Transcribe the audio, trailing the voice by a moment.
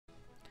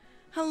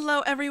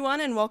Hello everyone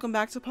and welcome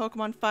back to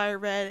Pokemon Fire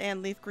Red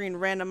and Leaf Green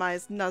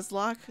Randomized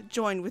Nuzlocke.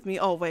 Joined with me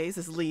always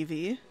is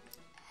Levy.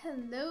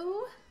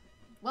 Hello.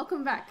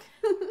 Welcome back.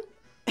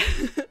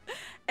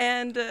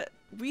 And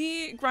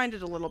we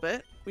grinded a little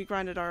bit. We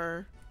grinded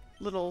our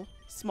little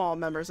small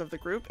members of the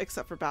group,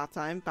 except for Bath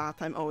Time. Bath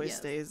Time always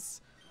stays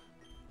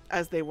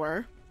as they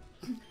were.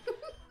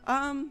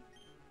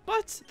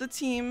 But the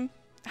team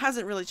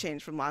hasn't really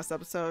changed from last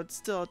episode.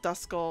 Still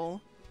Duskull,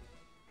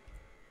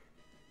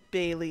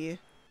 Bailey,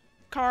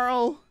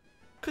 Carl,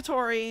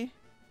 Kotori,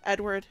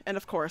 Edward, and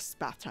of course,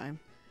 Bath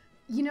Time.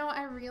 You know,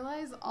 I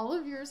realize all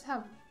of yours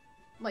have,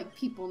 like,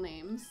 people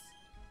names.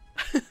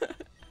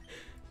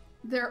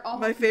 They're all...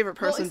 My favorite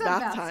person,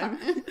 Bath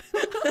Time.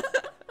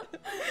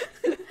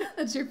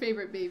 That's your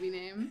favorite baby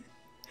name.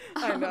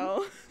 I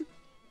know.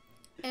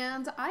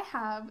 And I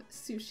have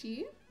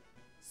Sushi,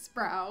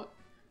 Sprout,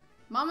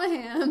 Mama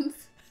Hands,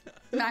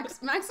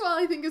 Maxwell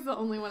I think is the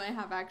only one I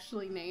have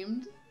actually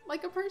named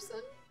like a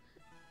person.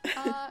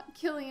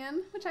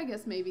 Killian, which I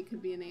guess maybe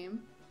could be a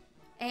name.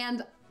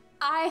 And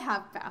I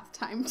have Bath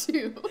Time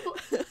too.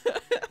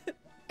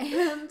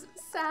 And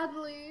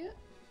sadly,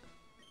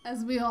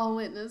 as we all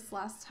witnessed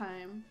last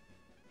time,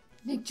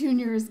 Nick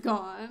Jr. is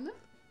gone.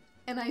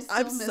 And I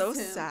still miss him.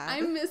 Sad.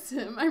 I miss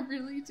him. I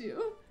really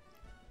do.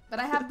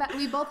 But I have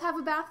we both have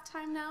a Bath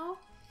Time now.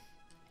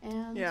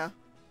 And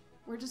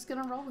we're just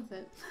gonna roll with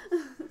it.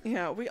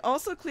 Yeah, we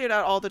also cleared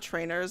out all the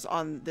trainers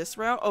on this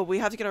route. Oh, we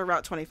have to get our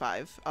Route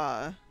 25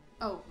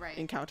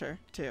 encounter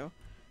too.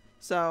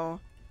 So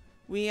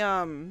we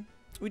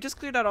just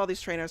cleared out all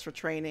these trainers for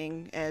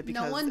training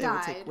because it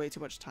would take way too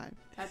much time.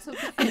 That's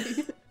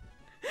okay.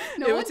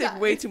 It would take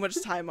way too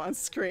much time on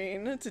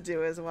screen to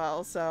do as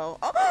well. So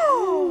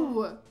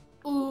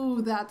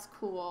Ooh, that's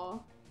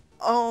cool.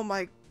 Oh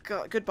my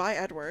god! Goodbye,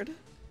 Edward.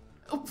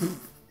 Oh,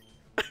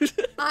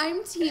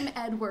 I'm Team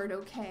Edward,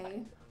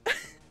 okay?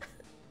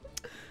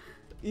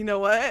 You know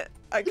what?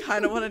 I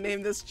kind of want to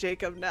name this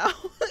Jacob now,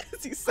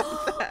 as you said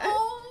that.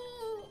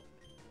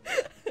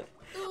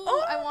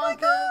 Oh, I want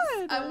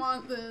this. I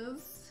want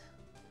this.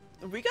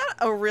 We got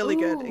a really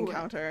good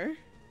encounter.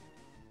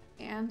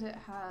 And it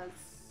has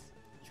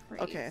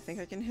traits. Okay, I think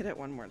I can hit it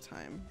one more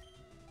time.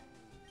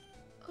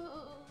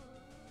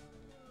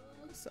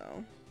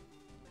 So,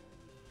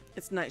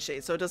 it's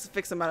Nightshade, so it does a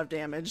fixed amount of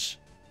damage.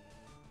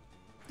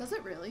 Does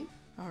it really?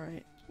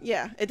 Alright.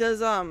 Yeah, it does,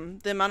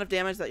 the amount of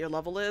damage that your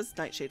level is,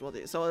 Nightshade will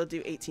do. So it'll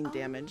do 18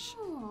 damage.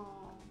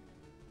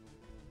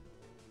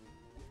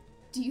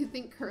 Do you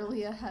think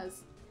Curlia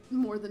has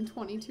more than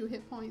 22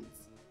 hit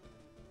points?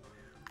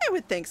 I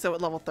would think so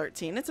at level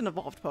 13. It's an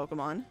evolved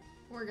Pokemon.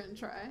 We're gonna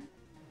try.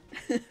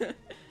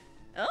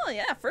 Oh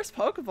yeah, first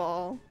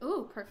Pokeball.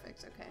 Ooh,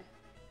 perfect, okay.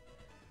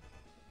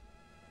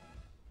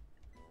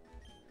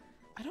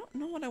 I don't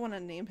know what I want to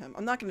name him.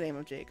 I'm not going to name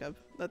him Jacob.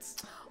 That's...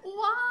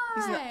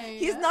 Why?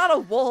 He's not a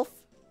wolf.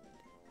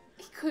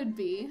 He could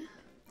be.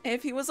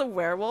 If he was a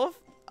werewolf,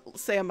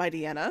 say a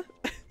Mightyena.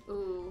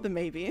 Ooh. The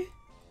maybe.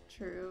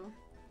 True.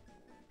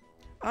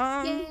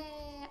 Yay!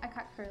 I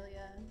caught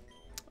Curlia.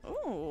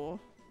 Ooh.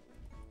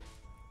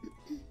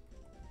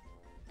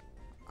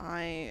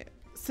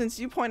 Since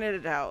you pointed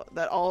it out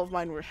that all of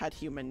mine had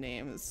human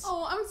names.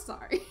 Oh, I'm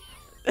sorry.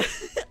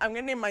 I'm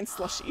gonna name mine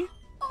Slushy.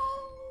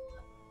 Oh,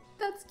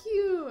 that's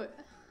cute.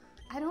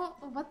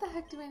 What the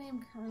heck do I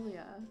name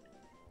Curlia?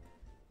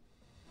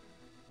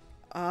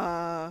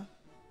 I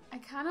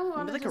kind of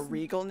want to like a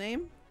regal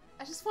name.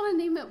 I just want to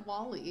name it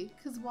Wally,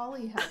 because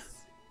Wally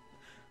has.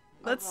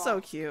 That's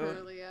so cute.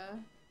 Curlia.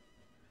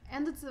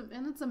 And it's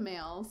a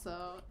male,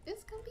 so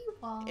it's gonna be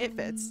Wally. It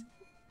fits.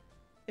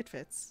 It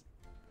fits.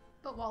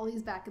 But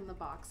Wally's back in the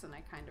box, and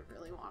I kind of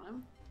really want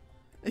him.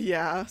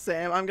 Yeah,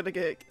 same. I'm gonna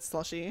get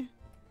Slushy.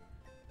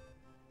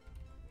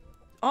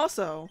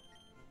 Also,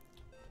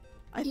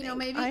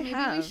 maybe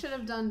we should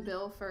have done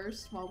Bill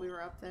first while we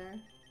were up there.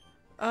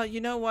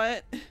 You know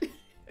what?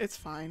 It's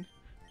fine.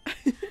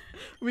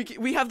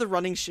 we have the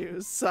running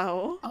shoes,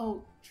 so.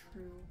 Oh,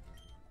 true.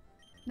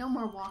 No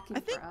more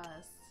walking for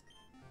us.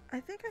 I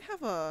think I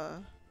have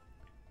a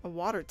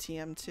water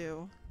TM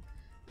too.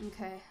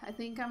 Okay, I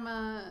think I'm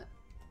gonna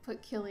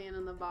put Killian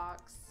in the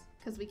box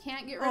because we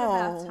can't get rid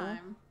of Bath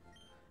Time.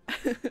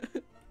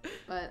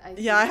 But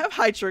I have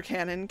Hydro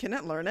Cannon. Can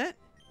it learn it?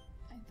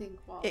 I think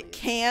Wally. It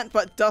can't,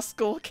 but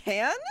Duskull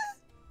can?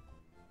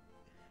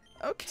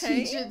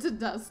 Okay. Teach it to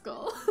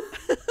Duskull.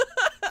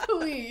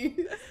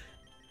 Please.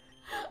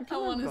 I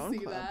want to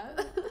see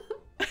that.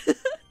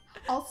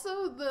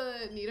 Also,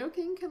 the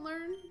Nidoking can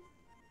learn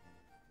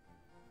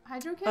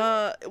Hydro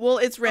Cannon? Well,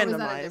 it's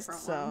randomized,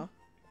 so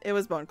it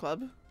was Bone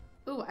Club.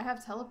 Ooh, I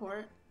have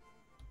Teleport.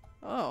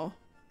 Oh.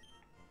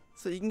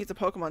 So you can get to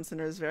Pokemon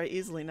Centers very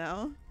easily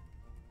now.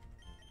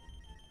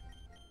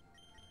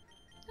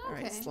 Okay.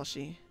 Alright,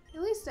 Slushy.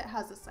 At least it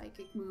has a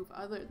psychic move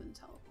other than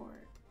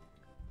Teleport.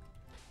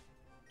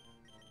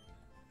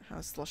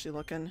 How's Slushy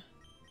looking?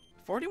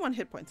 41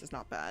 hit points is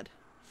not bad.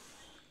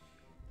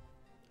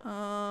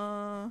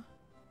 Yeah,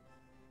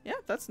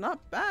 that's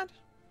not bad.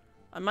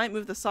 I might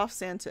move the soft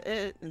sand to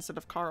it instead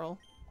of Carl.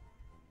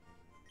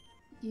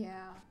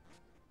 Yeah,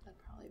 that'd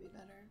probably be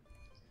better.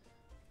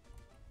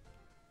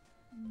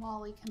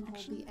 Wally can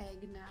hold the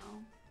egg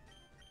now.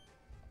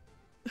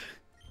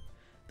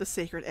 The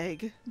sacred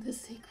egg. The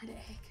sacred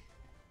egg.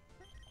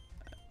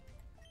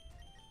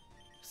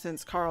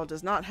 Since Carl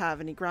does not have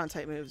any ground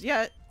type moves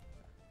yet.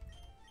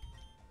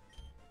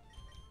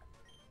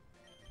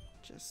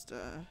 Just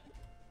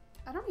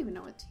I don't even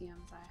know what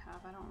TMs I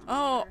have. I don't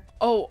remember.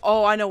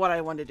 Oh, I know what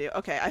I wanted to do.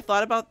 Okay, I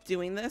thought about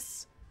doing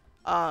this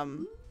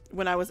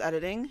when I was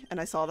editing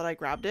and I saw that I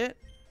grabbed it.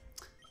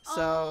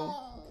 So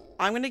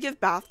I'm going to give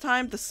bath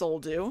time the soul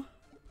dew.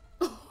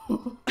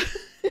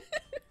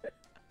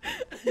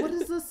 What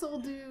does the soul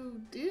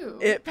dew do?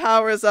 It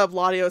powers up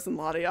Latios and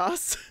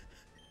Latios.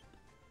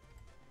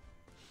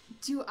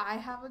 Do I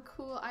have a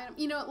cool item?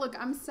 You know what? Look,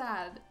 I'm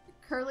sad.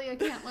 Curly, I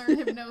can't learn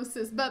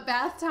hypnosis, but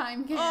bath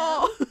time can.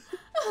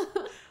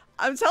 Oh.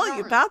 I'm telling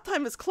you, bath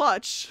time is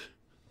clutch.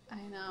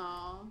 I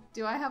know.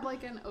 Do I have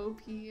like an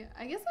OP?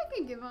 I guess I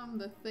could give him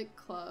the thick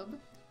club.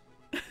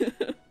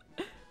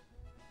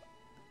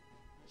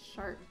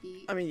 Sharp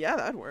beat. I mean, yeah,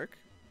 that'd work.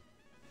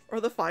 Or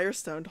the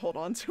firestone to hold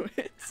on to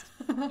it.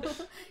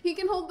 He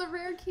can hold the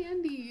rare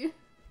candy.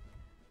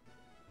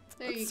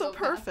 There you go. So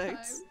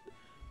perfect.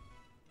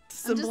 To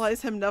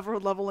symbolize him never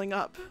leveling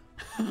up.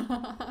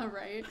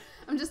 Right.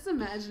 I'm just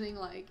imagining,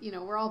 like, you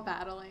know, we're all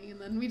battling and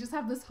then we just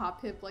have this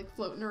hop hip like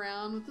floating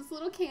around with this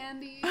little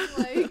candy,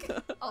 like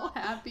all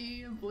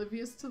happy,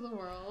 oblivious to the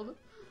world.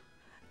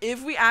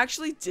 If we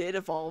actually did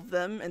evolve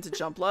them into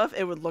Jump Love,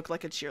 it would look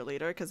like a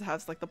cheerleader because it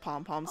has like the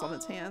pom-poms on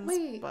its hands.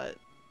 Wait. But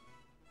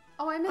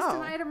oh, I missed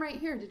an item right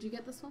here. Did you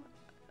get this one?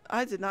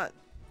 I did not.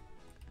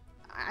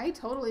 I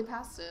totally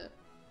passed it.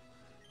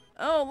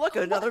 Oh, look,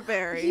 another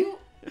berry. You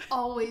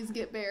always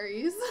get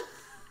berries.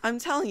 I'm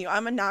telling you,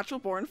 I'm a natural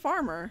born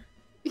farmer.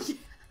 Yeah,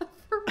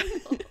 for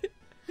real.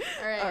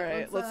 All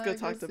right, let's go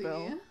talk to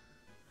Bill.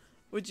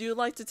 Would you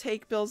like to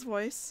take Bill's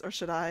voice, or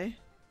should I?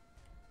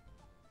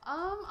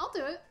 I'll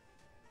do it.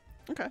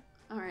 Okay.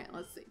 All right,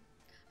 let's see.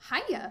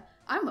 Hiya,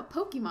 I'm a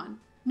Pokemon.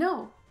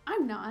 No,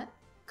 I'm not.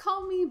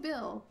 Call me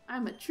Bill.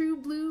 I'm a true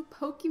blue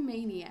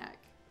Pokemaniac.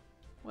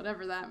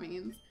 Whatever that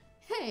means.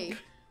 Hey,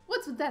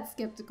 what's with that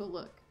skeptical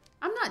look?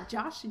 I'm not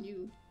joshing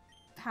you,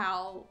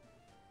 pals.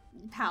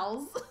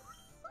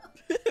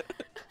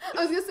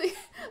 I was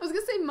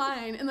gonna say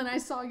mine, and then I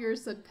saw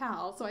yours said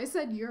pal, so I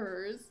said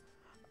yours.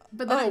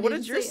 But then what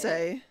did yours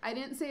say? I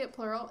didn't say it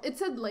plural. It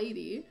said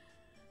lady.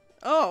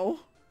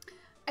 Oh.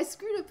 I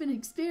screwed up an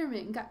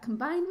experiment and got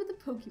combined with a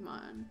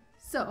Pokemon.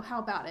 So, how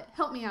about it?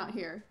 Help me out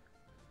here.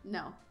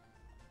 No.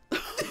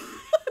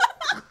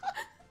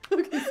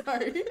 Okay,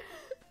 sorry.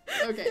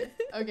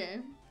 Okay.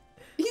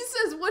 He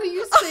says, what do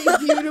you say,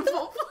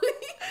 beautiful,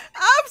 please?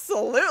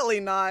 Absolutely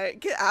not.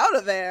 Get out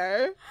of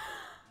there.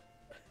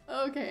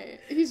 Okay,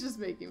 he's just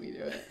making me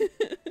do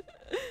it.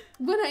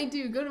 When I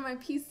do, go to my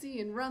PC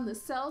and run the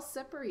cell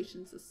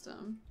separation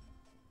system.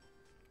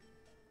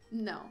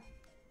 No.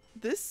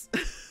 This?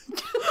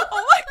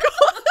 Oh my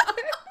god!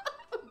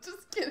 I'm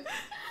just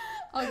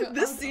kidding.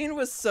 This scene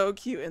was so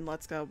cute in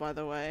Let's Go, by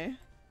the way.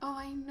 Oh,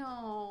 I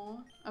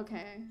know.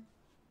 Okay.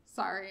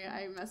 Sorry,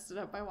 I messed it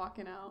up by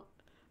walking out.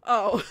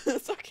 Oh,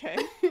 it's okay.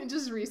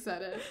 Just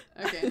reset it.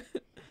 Okay.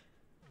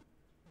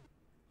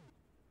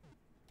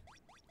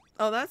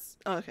 Oh, that's...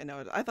 Oh, okay,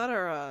 no. I thought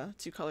our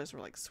two colors were,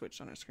 like, switched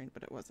on our screen,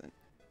 but it wasn't.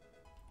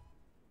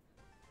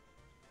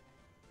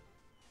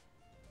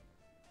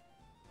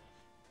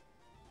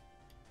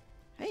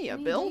 Hey,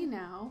 Bill.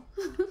 Now.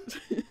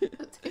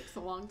 That takes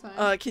a long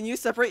time. Can you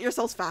separate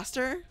yourselves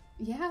faster?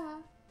 Yeah.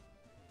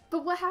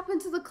 But what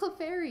happened to the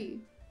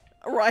Clefairy?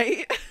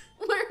 Right?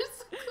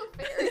 Where's the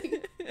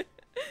Clefairy?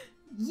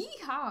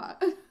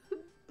 Yeehaw!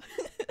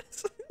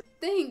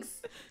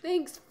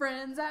 Thanks,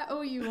 friends. I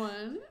owe you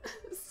one.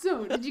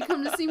 So, did you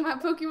come to see my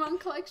Pokemon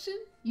collection?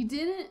 You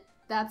didn't?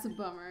 That's a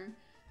bummer.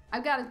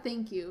 I've got to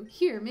thank you.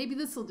 Here, maybe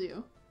this'll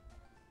do.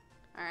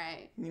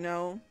 Alright. You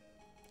know,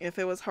 if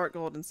it was Heart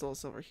Gold and Soul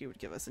Silver, he would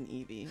give us an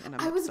Eevee, and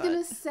I was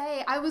gonna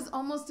say, I was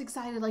almost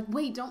excited, like,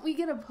 wait, don't we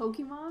get a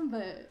Pokemon?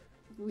 But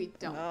we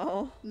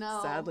don't. No.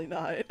 Sadly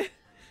not.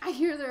 I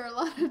hear there are a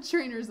lot of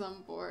trainers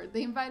on board.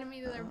 They invited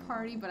me to their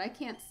party, but I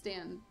can't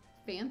stand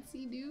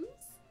fancy dudes.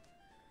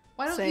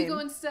 Why don't you go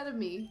instead of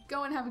me?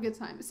 Go and have a good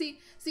time. See,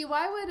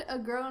 why would a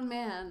grown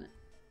man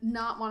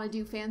not want to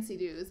do fancy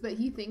dues, but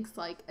he thinks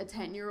like a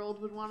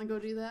 10-year-old would want to go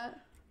do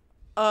that?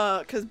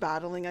 'Cause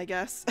battling, I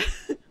guess.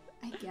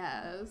 I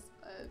guess,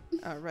 but...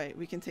 Alright,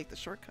 we can take the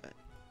shortcut.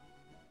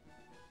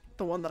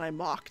 The one that I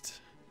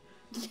mocked.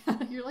 Yeah,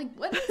 you're like,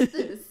 what is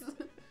this?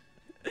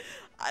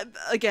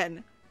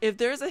 Again, if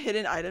there's a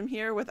hidden item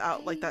here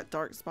without like that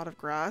dark spot of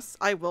grass,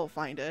 I will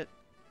find it.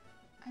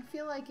 I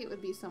feel like it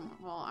would be somewhere.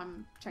 Well,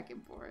 I'm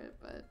checking for it,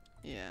 but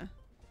yeah.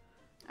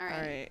 All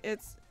right.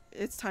 It's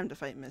time to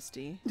fight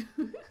Misty.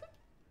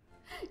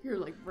 You're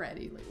like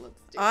ready. Like, let's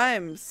do it.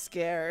 I'm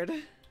scared.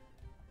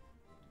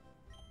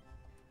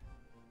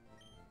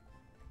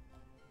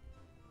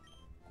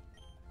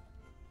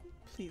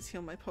 Please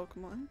heal my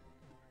Pokemon.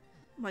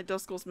 My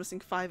Duskull's missing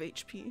 5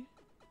 HP.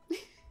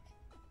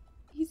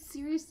 He's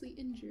seriously seriously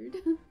injured.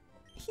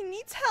 He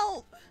needs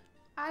help.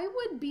 I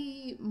would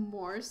be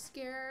more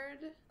scared,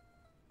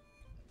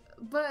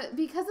 but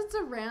because it's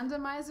a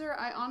randomizer,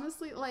 I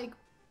honestly, like,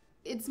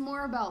 it's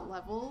more about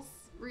levels,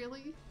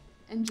 really,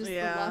 and just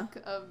the luck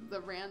of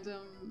the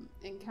random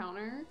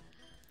encounter.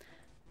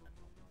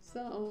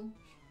 So,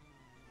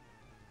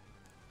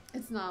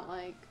 it's not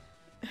like,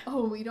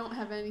 oh, we don't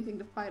have anything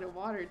to fight a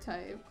water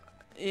type.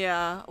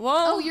 Yeah,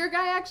 well... Oh, your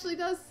guy actually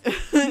does?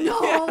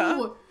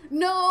 No!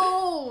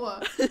 No!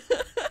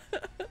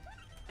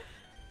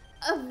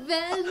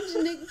 Avenge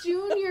Nick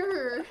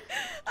Jr.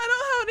 I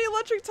don't have any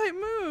electric type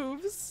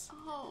moves.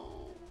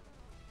 Oh.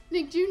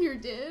 Nick Jr.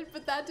 did,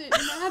 but that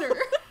didn't matter.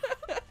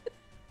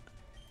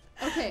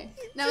 Okay,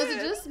 now is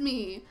it just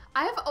me?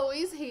 I've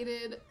always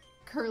hated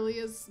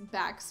Curlia's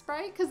back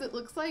sprite because it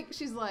looks like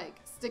she's like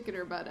sticking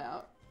her butt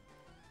out.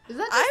 Is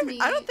that just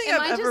me? I don't think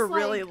I've ever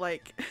really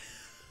like...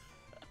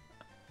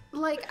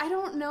 Like, I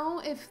don't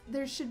know if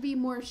there should be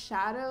more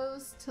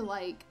shadows to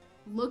like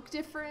look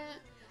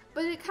different,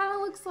 but it kind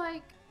of looks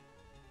like...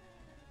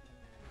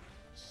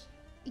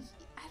 I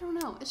don't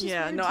know. It's just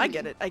weird no, to I me.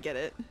 get it. I get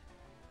it.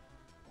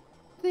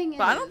 Thing is,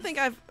 I don't think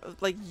I've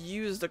like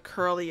used a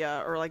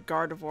Curlia or like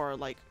Gardevoir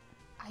like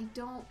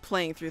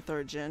playing through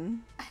 3rd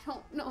gen. I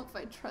don't know if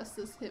I trust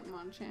this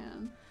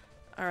Hitmonchan.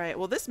 All right.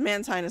 Well, this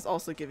Mantine is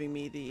also giving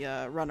me the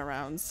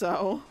runaround,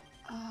 so.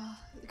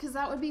 Because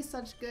that would be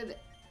such good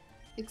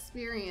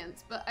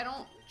experience, but I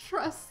don't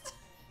trust.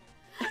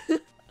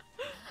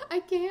 I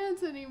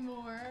can't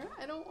anymore.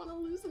 I don't want to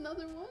lose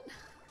another one.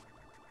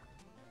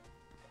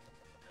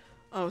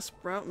 Oh,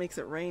 Sprout makes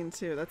it rain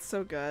too. That's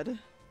so good.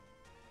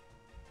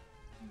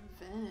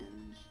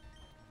 Revenge.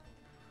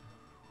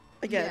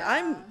 Again,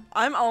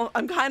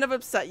 I'm kind of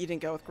upset you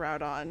didn't go with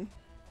Groudon.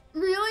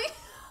 Really?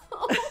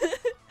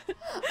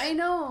 I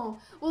know.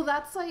 Well,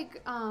 that's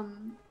like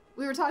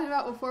we were talking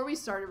about before we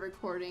started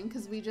recording,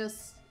 because you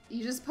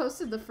just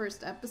posted the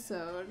first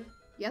episode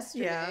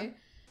yesterday,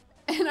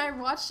 and I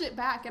watched it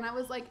back, and I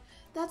was like,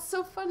 that's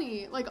so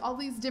funny. Like all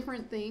these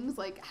different things,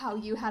 like how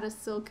you had a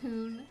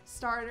Silcoon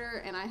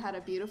starter and I had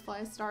a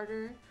Beautifly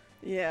starter.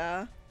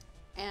 Yeah.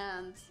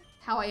 And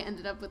how I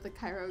ended up with the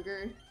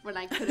Kyogre when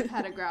I could have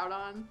had a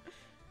Groudon.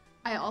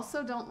 I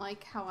also don't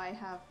like how I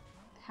have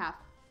half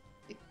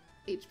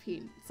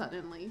HP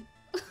suddenly.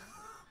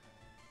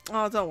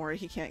 Oh, don't worry.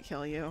 He can't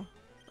kill you,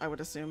 I would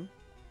assume.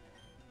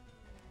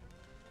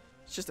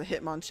 It's just a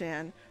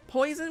Hitmonchan.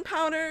 Poison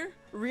powder?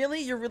 Really?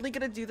 You're really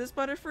gonna do this,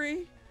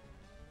 Butterfree?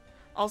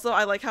 Also,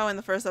 I like how in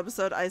the first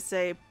episode I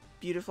say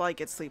Beautifly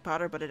gets sleep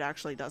powder, but it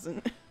actually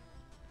doesn't.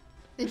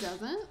 It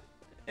doesn't?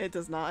 It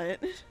does not.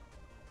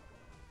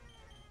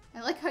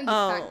 I like how you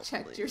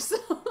fact-checked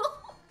yourself.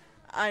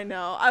 I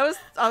know. I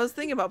was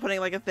thinking about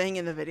putting like a thing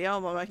in the video,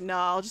 but I'm like, no,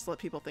 I'll just let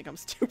people think I'm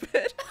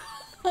stupid.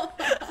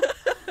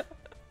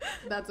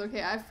 That's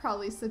okay. I've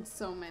probably said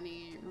so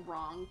many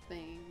wrong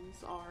things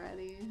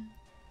already.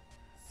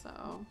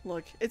 So.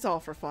 Look, it's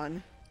all for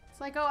fun. It's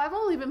like, oh, I've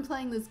only been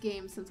playing this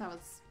game since I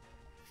was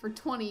for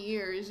 20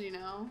 years, you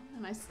know?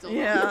 And I still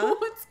don't know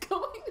what's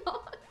going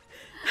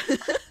on.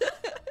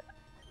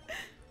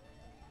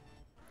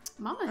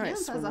 Mama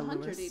Hans has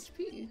 100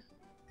 HP.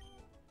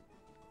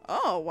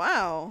 Oh,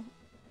 wow.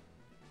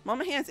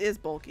 Mama Hans is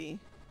bulky.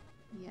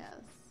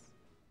 Yes.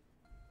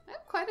 I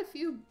have quite a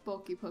few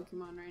bulky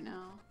Pokemon right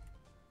now.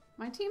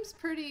 My team's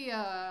pretty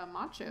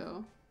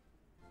macho.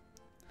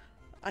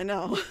 I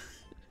know.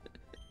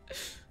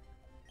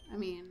 I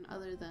mean,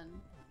 other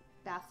than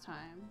bath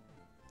time.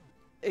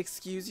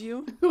 Excuse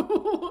you?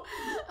 Oh,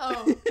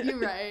 you're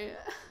right.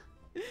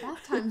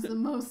 Bath time's the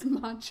most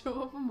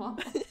macho of them all.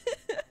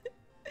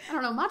 I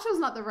don't know, macho's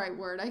not the right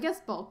word. I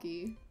guess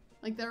bulky.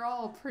 Like, they're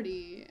all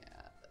pretty...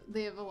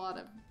 they have a lot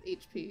of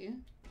HP.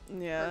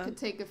 Yeah. Or could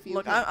take a few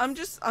Look,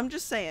 hits. I'm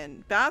just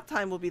saying, bath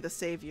time will be the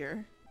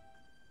savior.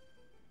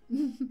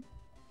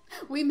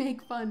 We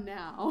make fun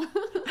now.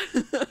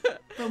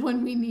 But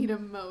when we need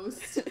them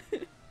most.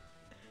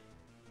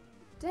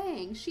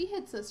 Dang, she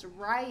hits us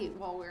right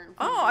while we're in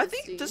front of I Misty.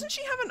 think, doesn't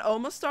she have an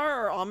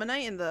Omastar or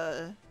Almanite in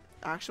the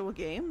actual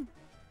game?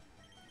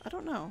 I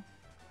don't know.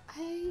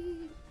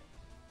 I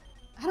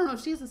don't know,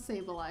 she has a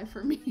Sableye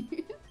for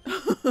me.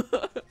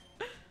 Well,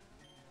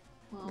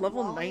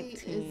 Level Wally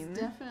 19. is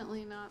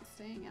definitely not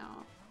staying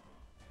out.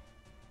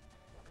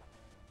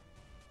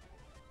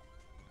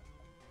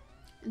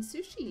 And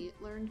Sushi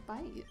learned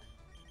Bite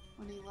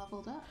when he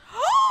leveled up.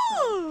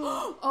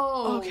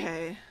 Oh!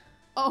 Okay.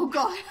 Oh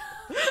god.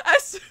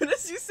 As soon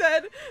as you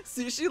said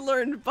Sushi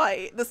learned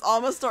Bite, this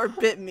Almastar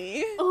bit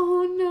me.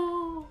 Oh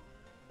no.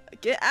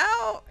 Get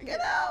out!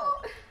 Get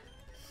out!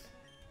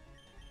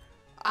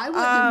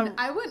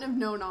 I wouldn't have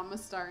known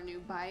Almastar knew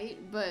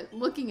Bite, but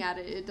looking at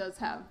it, it does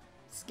have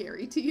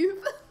scary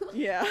teeth.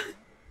 Yeah.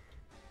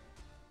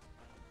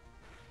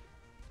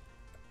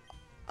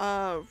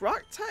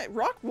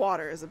 Rock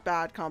water is a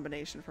bad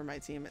combination for my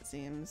team, it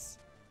seems.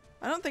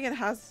 I don't think it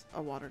has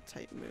a water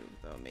type move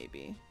though,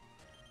 maybe.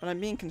 But I'm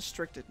being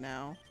constricted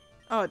now.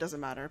 Oh, it doesn't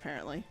matter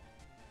apparently.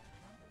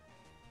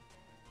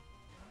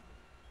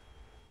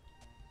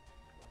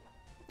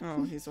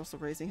 Oh, he's also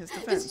raising his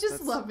defense. It's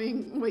just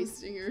loving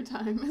wasting your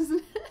time,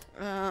 isn't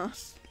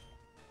it?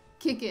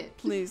 Kick it.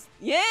 Please.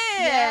 Yeah!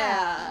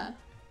 Yeah!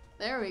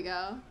 There we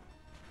go.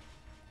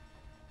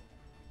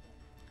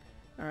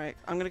 Alright,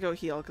 I'm gonna go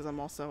heal because I'm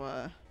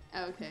also,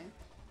 Okay.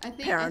 I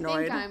think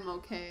paranoid. I'm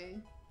okay.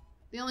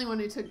 The only one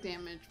who took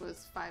damage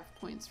was 5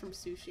 points from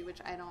Sushi, which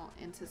I don't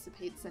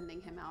anticipate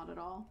sending him out at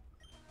all.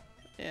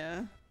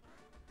 Yeah.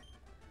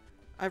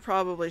 I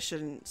probably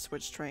shouldn't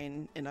switch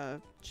train in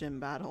a gym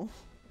battle.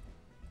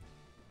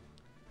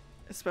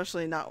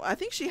 Especially not... I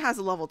think she has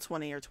a level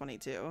 20 or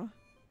 22.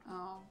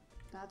 Oh,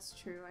 that's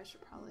true. I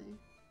should probably...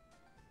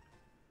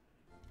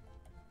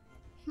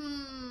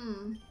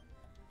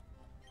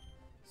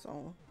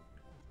 So...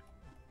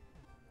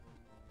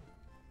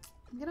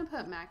 I'm gonna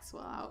put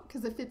Maxwell out,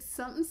 because if it's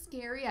something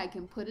scary, I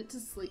can put it to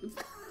sleep.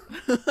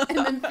 And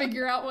then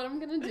figure out what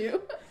I'm gonna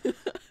do.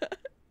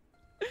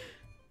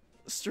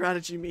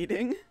 Strategy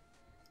meeting.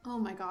 Oh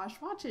my gosh,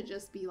 watch it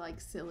just be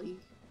like silly,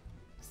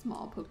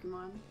 small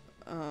Pokemon.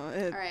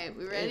 Alright,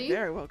 we ready? It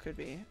very well could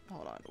be.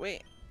 Hold on,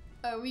 wait.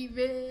 Are we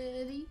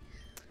ready?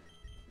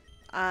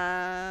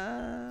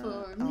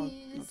 For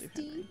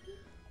Misty?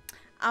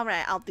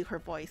 Alright, I'll do her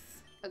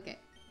voice. Okay.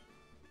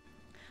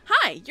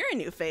 Hi, you're a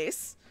new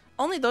face.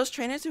 Only those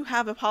trainers who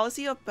have a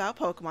policy about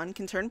Pokemon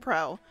can turn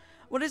pro.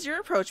 What is your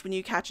approach when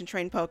you catch and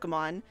train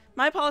Pokemon?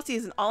 My policy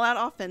is an all-out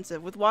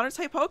offensive with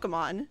water-type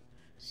Pokemon.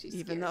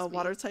 Even though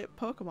water-type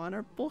Pokemon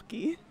are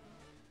bulky.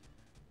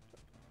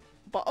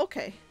 But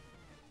okay.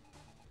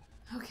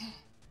 Okay.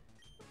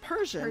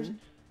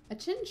 Persian. A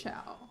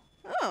Chinchou.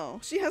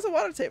 Oh, she has a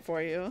water-type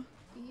for you.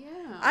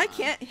 Yeah. I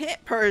can't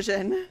hit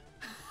Persian.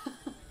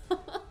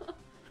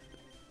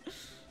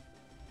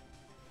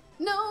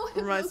 No,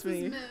 reminds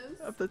me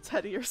of the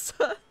Teddy or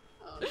son.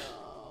 Oh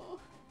no.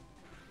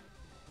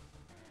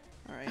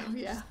 Alright. Oh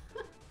yeah.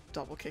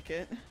 Double kick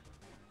it.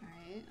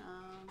 Alright,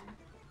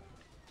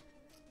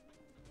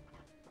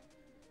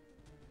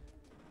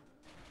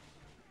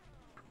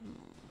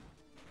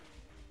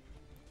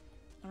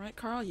 Alright,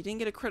 Carl, you didn't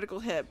get a critical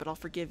hit, but I'll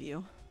forgive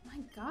you. My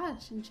god,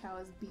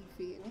 Chinchou is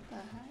beefy. What the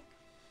heck?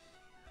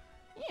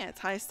 Yeah, it's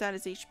highest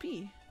status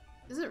HP.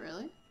 Is it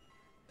really?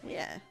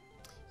 Yeah.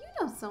 You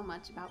know so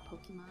much about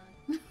Pokemon.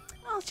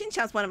 Well,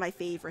 Chinchou's one of my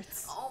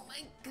favorites. Oh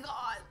my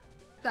god.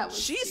 That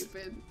was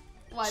stupid.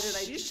 Why did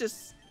I She's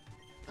just...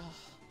 Ugh.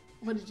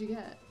 What did you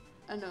get?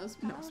 A nose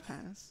pass? Nose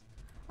pass.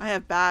 I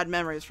have bad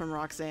memories from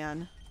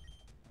Roxanne.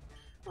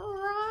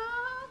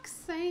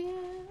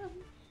 Roxanne.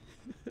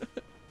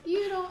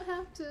 You don't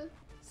have to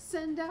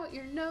send out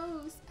your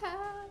nose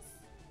pass.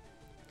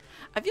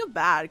 I feel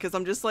bad because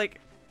I'm just like,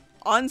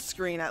 on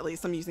screen at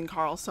least, I'm using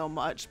Carl so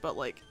much, but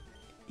like,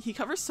 he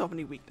covers so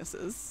many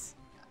weaknesses.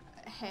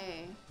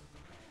 Hey,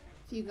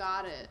 if you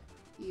got it,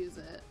 use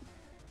it.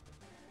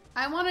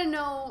 I want to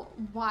know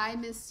why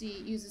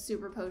Misty uses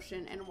Super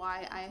Potion and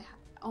why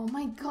oh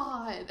my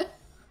god.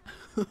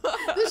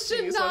 This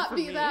should not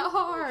be that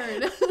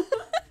hard.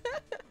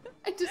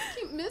 I just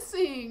keep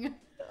missing.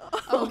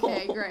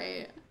 Okay,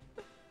 great.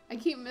 I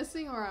keep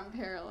missing or I'm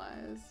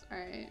paralyzed.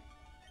 Alright.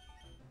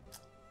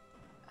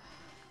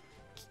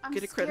 I'm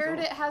scared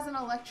it has an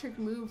electric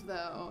move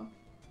though.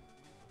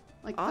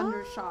 Like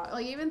Thundershock.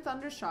 Like even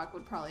Thundershock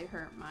would probably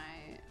hurt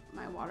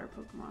my water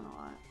Pokemon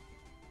a lot.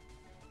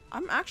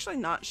 I'm actually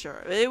not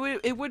sure.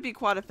 It would be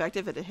quite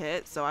effective if it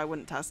hit, so I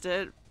wouldn't test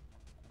it.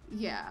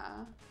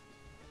 Yeah.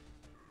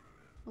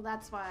 Well,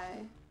 that's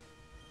why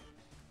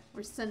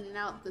we're sending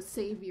out the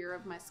savior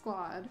of my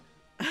squad.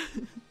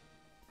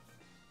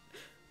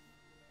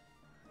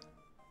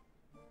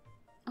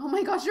 Oh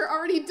my gosh, you're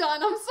already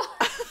done. I'm sorry.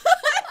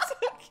 It's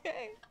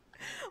okay.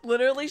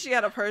 Literally, she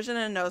had a Persian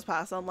and a nose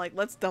pass. I'm like,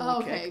 let's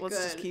double kick. Let's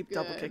just keep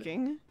double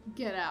kicking.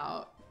 Get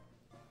out.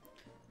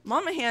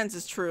 Mama Hands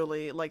is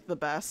truly, like, the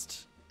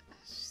best.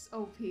 She's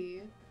OP.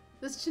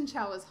 This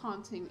Chinchou is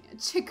haunting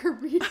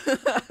Chicory.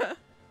 Oh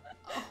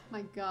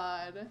my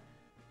god.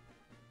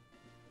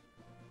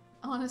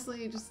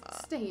 Honestly, just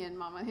stay in,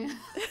 Mama Hands.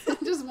 I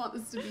just want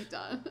this to be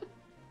done.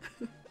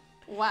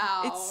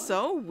 Wow. It's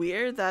so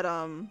weird that,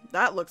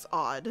 that looks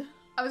odd.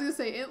 I was gonna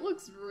say, it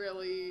looks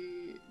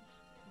really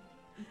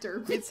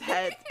derpy. Its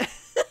head.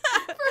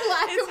 For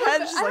lack of its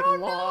head's just, like, long.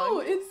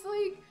 Know. It's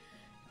like,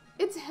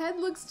 its head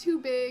looks too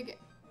big,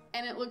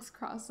 and it looks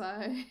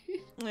cross-eyed.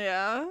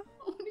 Yeah.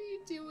 What are you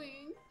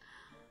doing?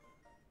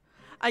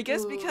 I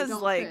guess because,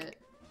 like,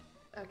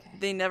 okay,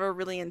 they never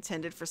really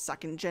intended for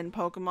second-gen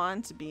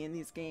Pokemon to be in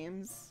these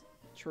games.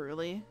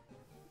 Truly.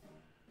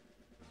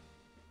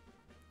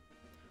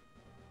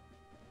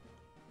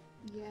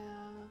 Yeah.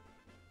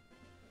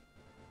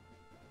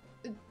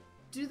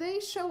 Do they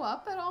show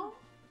up at all?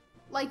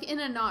 Like in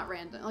a not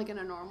random, like in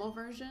a normal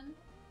version?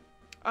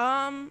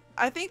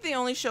 I think they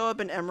only show up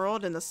in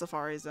Emerald in the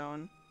Safari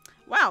Zone.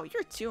 Wow,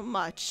 you're too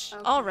much.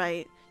 Okay.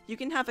 Alright, you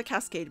can have a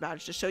Cascade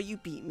badge to show you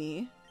beat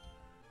me.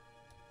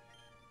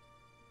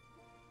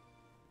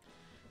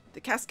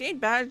 The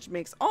Cascade badge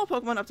makes all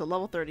Pokemon up to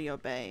level 30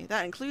 obey.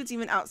 That includes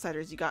even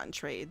outsiders you got in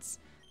trades.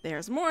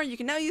 There's more, you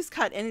can now use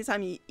Cut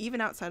anytime you even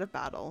outside of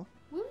battle.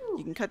 Woo.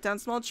 You can cut down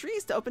small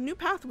trees to open new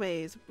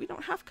pathways. We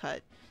don't have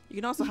cut. You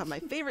can also have my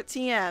favorite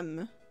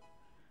TM.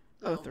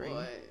 Oh, 03.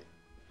 Boy.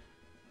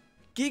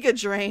 Giga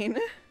Drain.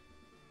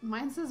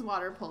 Mine says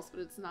Water Pulse, but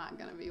it's not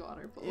gonna be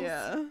Water Pulse.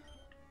 Yeah.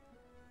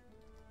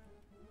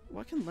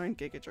 What can learn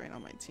Giga Drain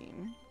on my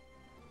team?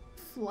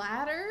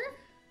 Flatter?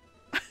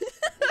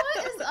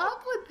 What is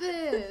up with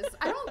this?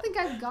 I don't think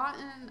I've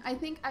gotten... I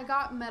think I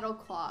got Metal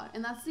Claw,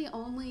 and that's the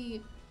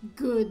only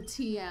good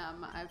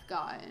TM I've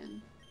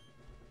gotten.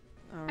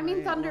 All I mean,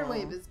 right, Thunder well.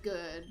 Wave is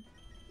good.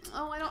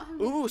 Oh, I don't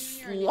have... Ooh,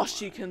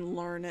 Slushy can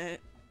learn it.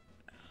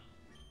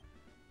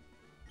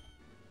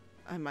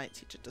 I might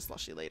teach it to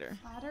Slushy later.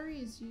 Flattery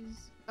is used...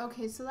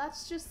 Okay, so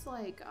that's just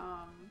like,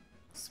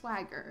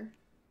 Swagger,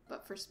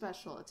 but for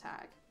special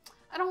attack.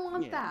 I don't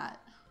want that.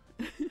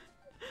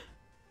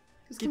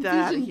 Get that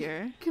out of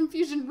here.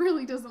 Confusion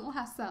really doesn't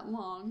last that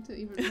long to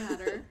even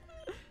matter.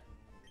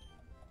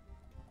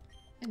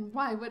 And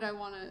why would I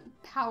want to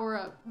power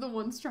up the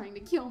ones trying to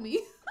kill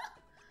me?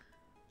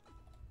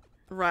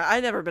 Right,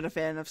 I've never been a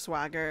fan of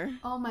Swagger.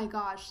 Oh my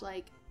gosh,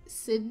 like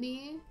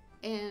Sydney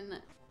in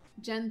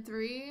Gen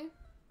 3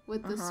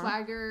 with the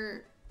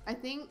Swagger. I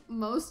think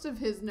most of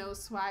his no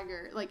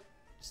Swagger, like,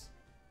 just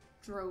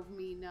drove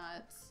me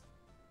nuts.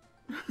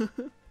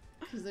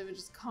 Because they would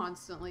just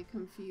constantly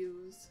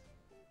confuse.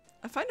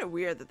 I find it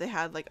weird that they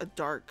had like a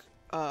dark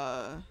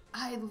I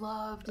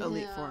loved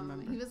Elite him. Four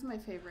member. He was my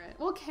favorite.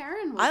 Well,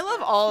 Karen was I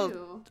love all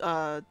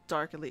too.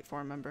 dark Elite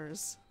Four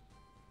members.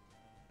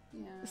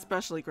 Yeah.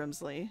 Especially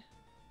Grimsley.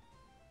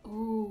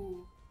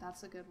 Ooh,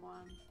 that's a good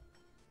one.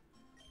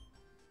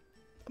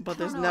 But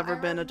there's never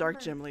been a dark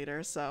gym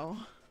leader, so.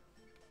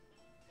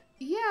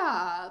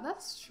 Yeah,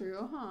 that's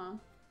true, huh?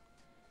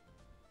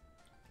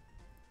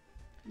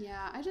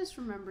 Yeah, I just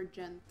remember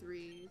Gen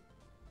 3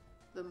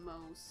 the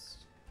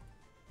most.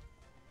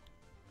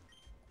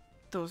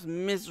 Those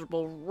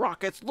miserable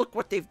rockets, look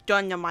what they've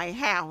done to my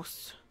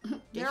house.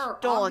 There are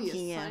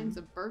obvious signs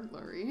of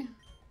burglary.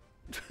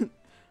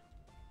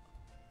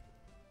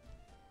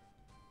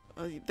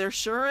 There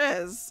sure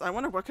is. I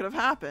wonder what could have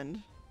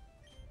happened.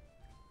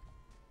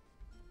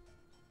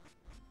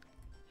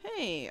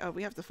 Hey, oh,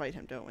 we have to fight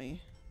him, don't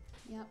we?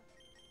 Yep.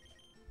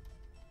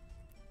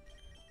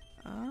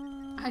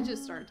 I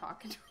just started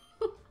talking to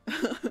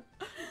him.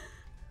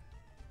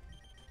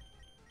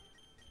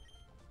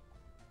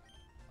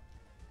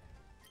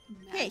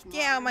 Hey,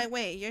 stay out of my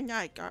way. You're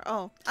not a guard.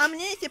 Oh, I'm an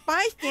innocent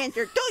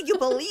bystander. Don't you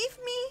believe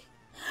me?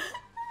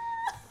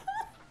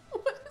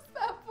 What is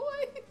that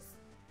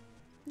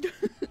voice?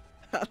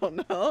 I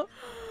don't know.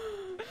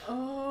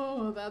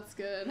 Oh, that's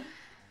good.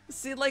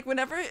 See, like,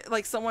 whenever,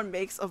 like, someone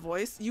makes a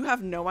voice, you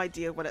have no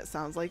idea what it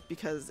sounds like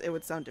because it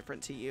would sound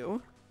different to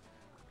you.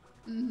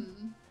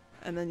 Mm-hmm.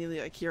 And then you,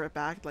 like, hear it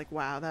back, like,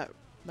 wow, that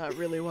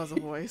really was a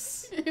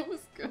voice. It was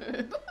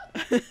good.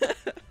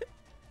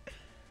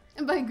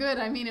 And by good,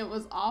 I mean it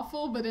was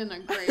awful, but in a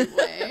great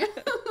way.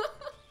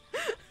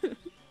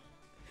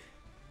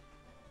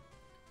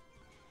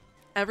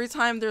 Every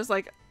time there's,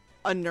 like,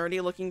 a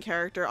nerdy-looking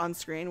character on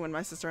screen when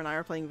my sister and I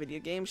are playing video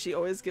games, she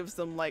always gives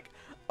them, like,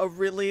 a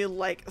really,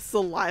 like,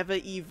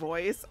 saliva-y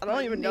voice. I don't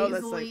like even know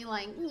that's, like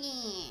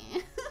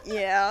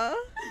yeah.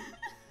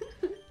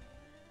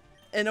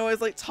 And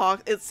always, like,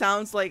 it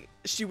sounds like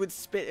she would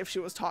spit if she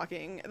was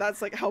talking.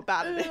 That's, like, how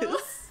bad it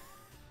is.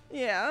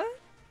 Yeah.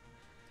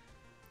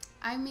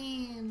 I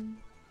mean,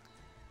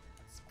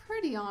 it's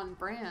pretty on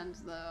brand,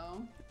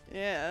 though.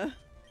 Yeah.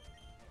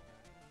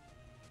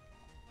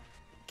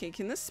 Okay,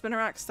 can this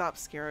Spinnerack stop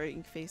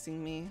scaring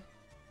facing me?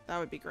 That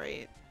would be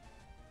great.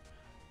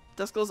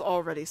 Duskull's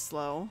already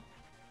slow.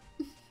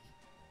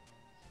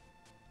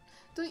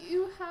 Don't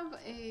you have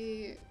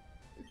a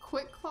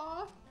Quick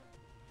Claw?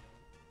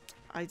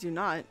 I do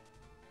not.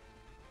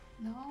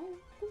 No?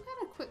 Who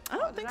had a Quick Claw? I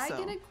don't think so. Did I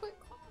get a Quick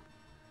Claw?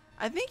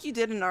 I think you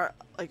did in our,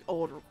 like,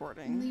 old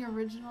recording. In the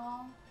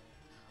original?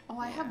 Oh,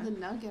 I have the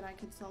Nugget I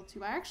could sell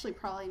too. I actually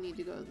probably need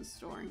to go to the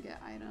store and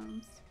get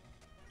items.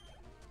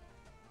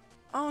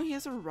 Oh, he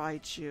has a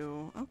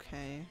Raichu.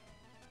 Okay.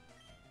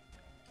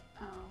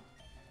 Oh.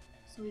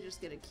 So we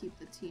just get to keep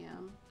the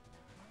TM.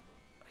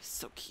 He's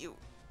so cute.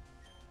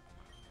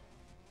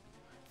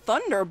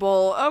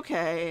 Thunderbolt.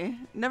 Okay.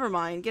 Never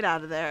mind. Get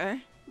out of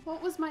there.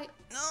 What was my...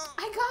 No.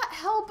 I got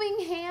Helping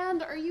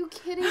Hand. Are you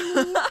kidding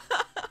me? Oh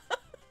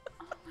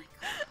my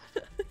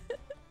god.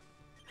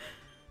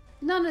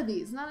 None of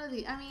these.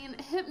 I mean,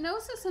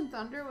 Hypnosis and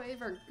Thunder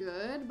Wave are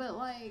good, but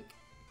like...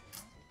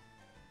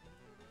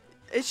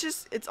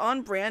 It's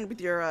on brand with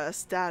your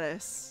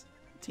status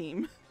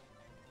team.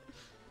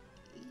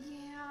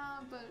 Yeah,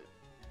 but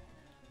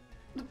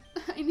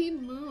I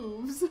need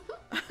moves.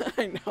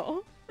 I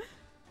know.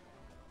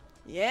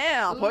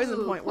 Yeah,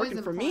 Poison Point working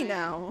Poison for me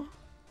now.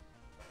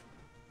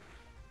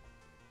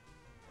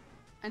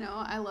 I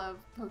know, I love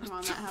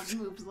Pokemon that have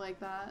moves like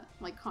that,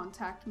 like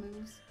contact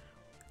moves.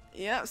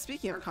 Yeah,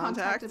 speaking of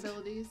contact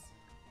abilities.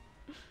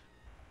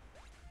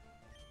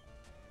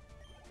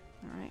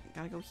 Alright,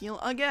 gotta go heal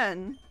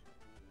again.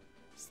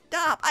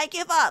 Stop! I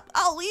give up!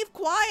 I'll leave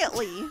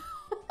quietly!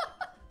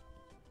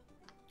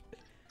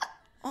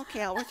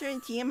 Okay, I'll return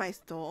the TM I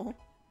stole.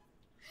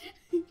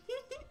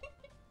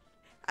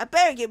 I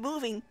better get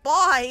moving.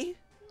 Bye!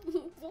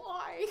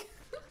 Bye!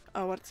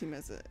 Oh, what team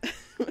is it?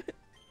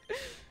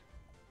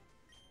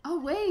 Oh,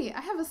 wait.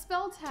 I have a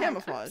spell tag.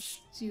 Camouflage.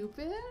 I'm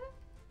stupid.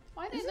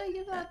 Why didn't I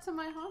give that to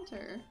my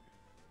Haunter?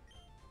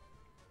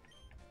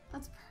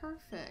 That's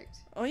perfect.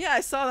 Oh, yeah,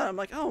 I saw that. I'm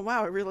like, oh,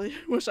 wow, I really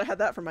wish I had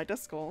that for my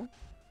Duskull.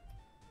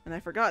 And I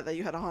forgot that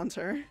you had a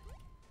Haunter.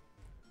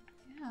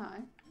 Yeah,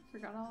 I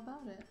forgot all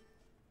about it.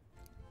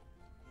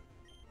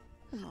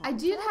 Oh, I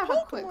did have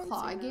a Quick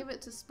Claw. I gave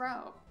it to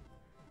Sprout.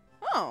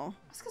 Oh.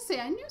 I was gonna say,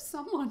 I knew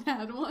someone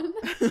had one.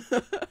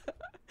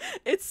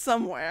 It's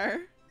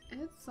somewhere.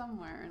 It's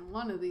somewhere in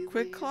one of these.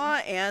 Quick Claw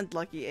and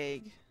Lucky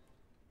Egg.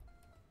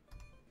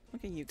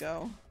 Look at you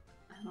go.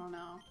 I don't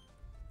know.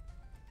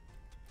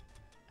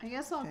 I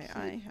guess I'll keep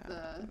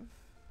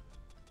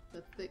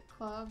the Thick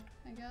Club,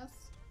 I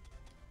guess.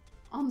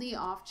 On the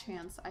off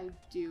chance I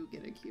do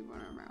get a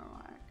Cubone or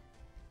Marowak.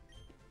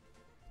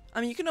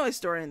 I mean, you can always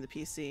store it in the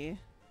PC.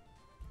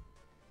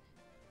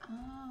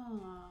 Oh.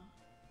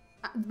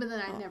 But then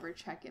I'd never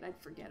check it. I'd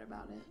forget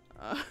about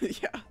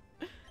it.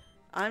 Yeah.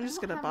 I'm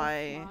just gonna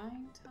buy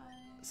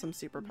some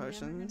super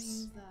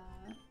potions.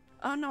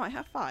 Oh no, I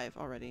have 5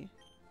 already.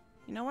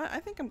 You know what? I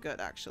think I'm good,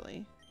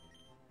 actually.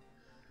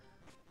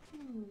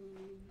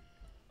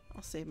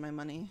 I'll save my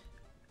money.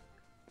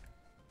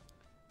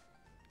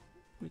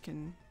 We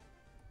can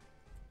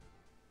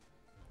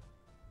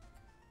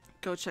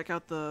go check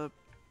out the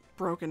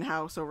broken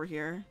house over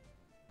here.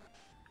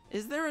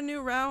 Is there a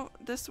new route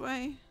this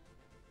way?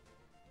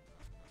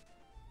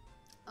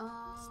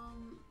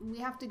 We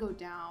have to go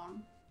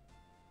down.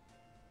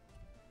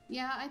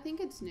 Yeah, I think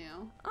it's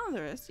new. Oh,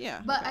 there is,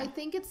 yeah. But okay. I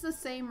think it's the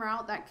same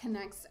route that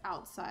connects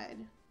outside.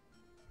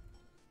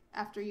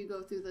 After you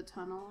go through the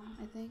tunnel,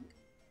 I think.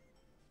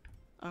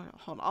 Oh,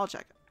 hold on, I'll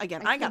check.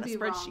 Again, I got a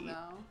spreadsheet.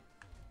 Wrong,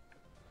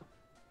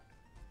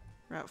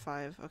 Route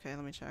 5. Okay,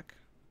 let me check.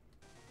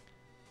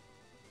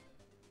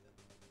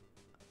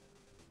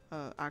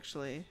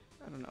 Actually,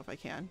 I don't know if I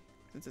can,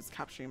 since it's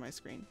capturing my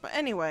screen. But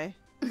anyway,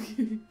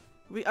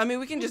 we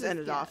can just end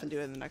it off and do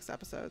it in the next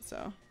episode,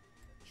 so.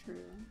 True.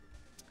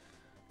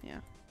 Yeah.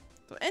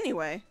 So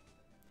anyway,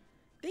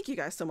 thank you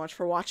guys so much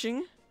for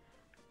watching.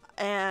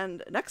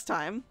 And next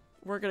time,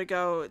 we're going to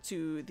go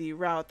to the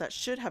route that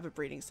should have a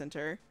breeding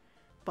center,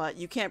 but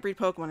you can't breed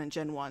Pokemon in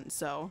Gen 1,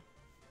 so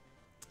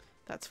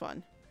that's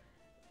fun.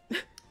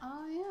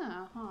 Oh,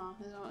 yeah. Huh.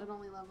 It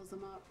only levels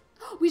them up.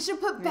 We should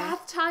put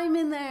bath time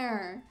in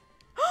there!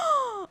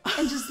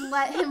 And just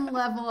let him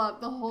level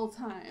up the whole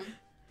time.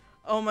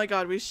 Oh my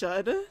god, we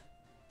should.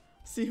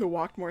 See who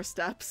walked more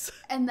steps.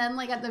 And then,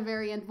 like, at the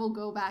very end, we'll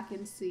go back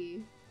and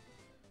see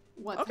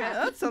what's happening.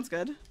 Okay, that sounds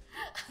good.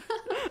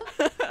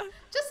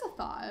 Just a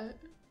thought.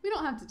 We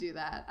don't have to do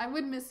that. I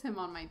would miss him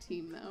on my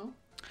team, though.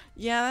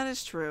 Yeah, that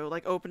is true.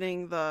 Like,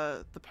 opening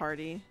the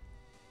party.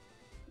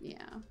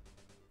 Yeah.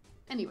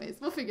 Anyways,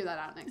 we'll figure that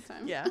out next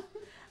time. Yeah.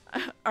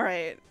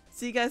 Alright.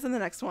 See you guys in the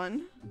next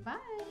one. Bye.